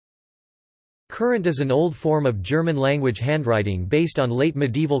Kurrent is an old form of German-language handwriting based on late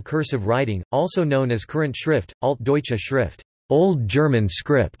medieval cursive writing, also known as Kurrent Schrift, Altdeutsche Schrift, Old German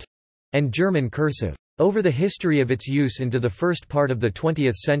script, and German cursive. Over the history of its use into the first part of the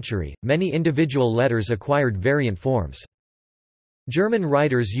 20th century, many individual letters acquired variant forms. German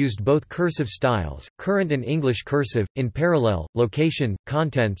writers used both cursive styles, Kurrent and English cursive, in parallel. Location,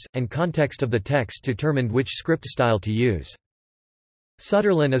 contents, and context of the text determined which script style to use.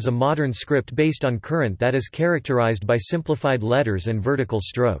 Sutherland is a modern script based on Kurrent that is characterized by simplified letters and vertical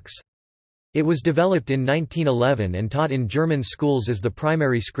strokes. It was developed in 1911 and taught in German schools as the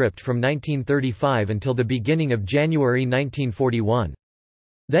primary script from 1935 until the beginning of January 1941.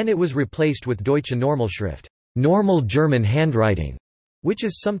 Then it was replaced with Deutsche Normalschrift, normal German handwriting, which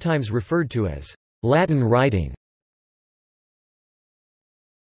is sometimes referred to as Latin writing.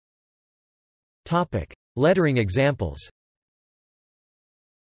 Topic: Lettering examples.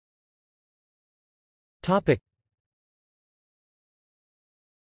 Topic.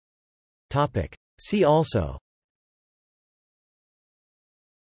 Topic. See also.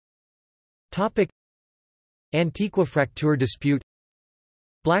 Topic. Antiqua-Fraktur dispute,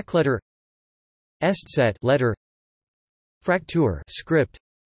 Blackletter, Eszett letter, Fraktur script,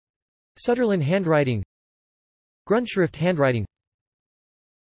 Sutherland handwriting, Grundschrift handwriting.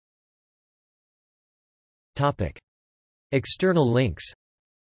 Topic. External links.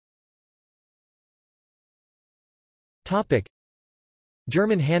 Topic.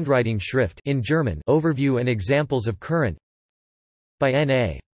 German handwriting Schrift in German overview and examples of Kurrent by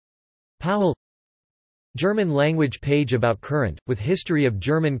N.A. Powell. German language page about Kurrent, with history of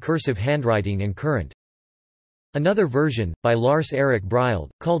German cursive handwriting and Kurrent. Another version, by Lars Erik Brild,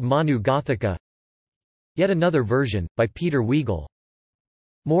 called Manu Gothica. Yet another version, by Peter Weigel.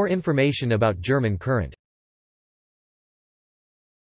 More information about German Kurrent.